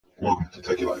Welcome to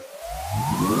Techie Life.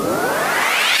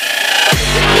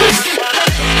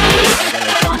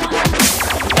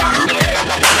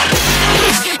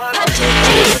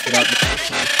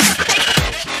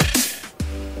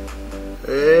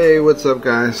 Hey, what's up,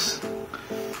 guys?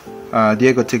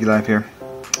 Diego Techie Life here.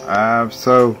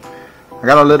 So I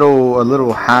got a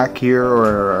little hack here,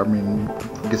 or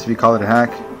I guess if you call it a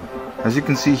hack. As you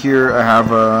can see here, I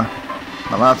have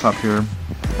my laptop here.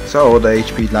 So the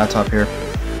HP laptop here,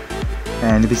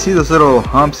 and if you see those little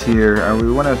humps here, I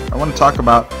want to talk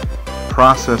about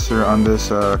processor on this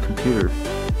computer.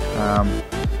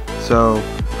 So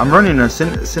I'm running a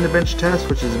Cinebench test,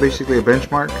 which is basically a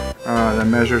benchmark that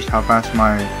measures how fast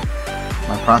my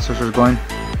processor is going.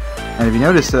 And if you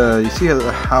notice, you see how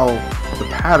the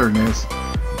pattern is.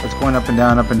 It's going up and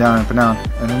down, up and down, up and down.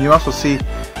 And then you also see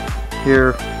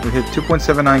here we hit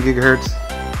 2.79 gigahertz,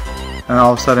 and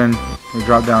all of a sudden we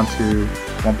drop down to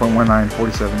 1.19,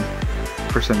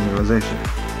 47% utilization.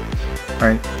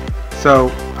 Right. So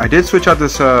I did switch out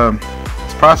this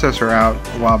processor out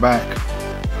a while back,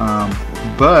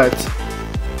 but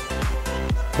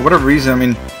for whatever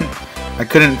reason, I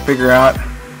couldn't figure out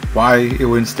why it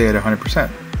wouldn't stay at 100%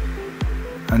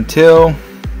 until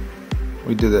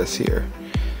we do this here.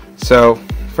 So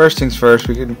first things first,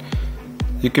 you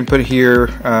can put here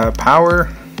power.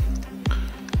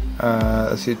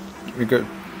 Let's see, we go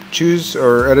choose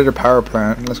or edit a power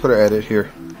plan. Let's go to edit here.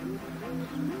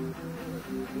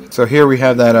 So here we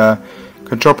have that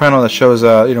control panel that shows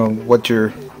what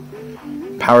your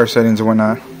power settings and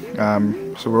whatnot.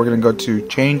 So we're going to go to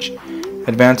change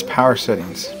advanced power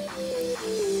settings.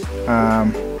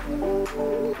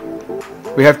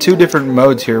 We have two different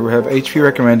modes here. We have HP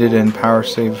recommended and power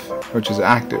save, which is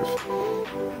active.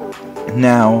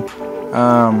 Now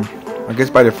I guess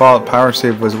by default power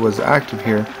save was active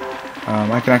here.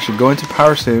 I can actually go into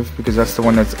power save because that's the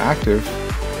one that's active,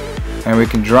 and we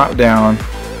can drop down.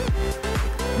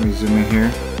 Let me zoom in here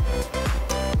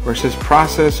where it says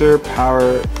processor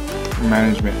power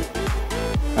management.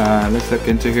 Let's look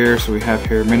into here. So we have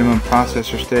here minimum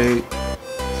processor state,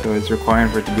 so it's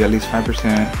required for it to be at least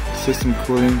 5%, system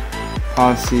cooling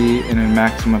policy, and then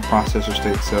maximum processor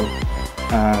state. So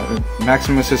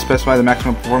maximum is to specify the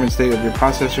maximum performance state of your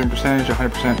processor in percentage,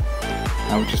 100%,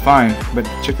 which is fine. But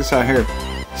check this out here,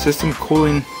 system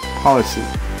cooling policy.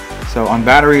 So on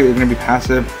battery it's going to be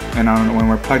passive, and when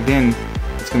we're plugged in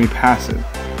it's going to be passive.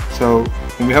 So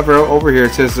when we hover over here,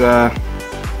 it says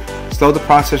slow the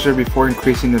processor before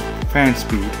increasing the fan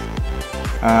speed.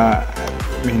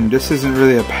 This isn't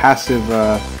really a passive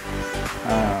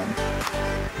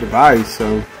device,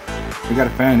 so we got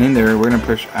a fan in there. We're going to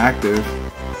push active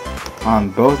on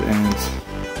both ends.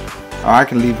 Or I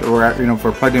can leave, or if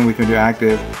we're plugged in we can do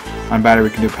active. On battery we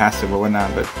can do passive or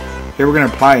whatnot. But here we're going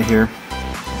to apply it here.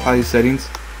 Apply these settings,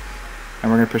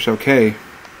 and we're going to push OK.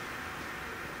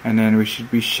 And then we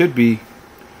should be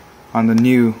on the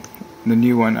new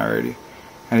one already.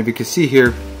 And if you can see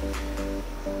here,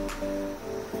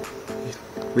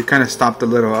 we kind of stopped the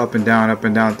little up and down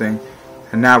thing,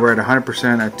 and now we're at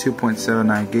 100% at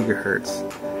 2.79 gigahertz,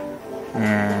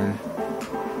 and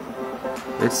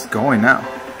it's going now.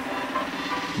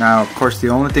 Now, of course, the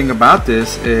only thing about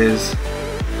this is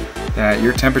that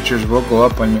your temperatures will go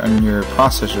up on your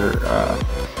processor,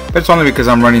 but it's only because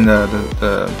I'm running the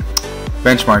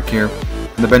benchmark here.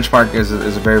 And the benchmark is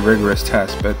a very rigorous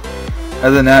test, but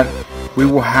other than that, we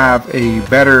will have a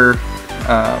better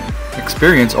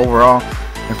experience overall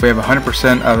if we have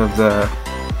 100% of the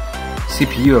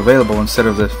CPU available instead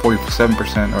of the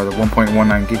 47% or the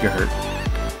 1.19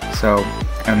 gigahertz. So,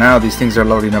 and now these things are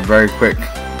loading up very quick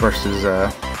versus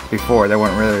before they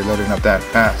weren't really loading up that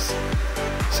fast.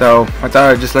 So I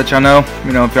thought I'd just let y'all know,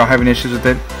 if y'all having issues with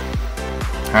it.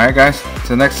 Alright guys,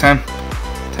 until next time,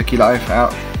 Techie Life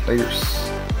out. Laters.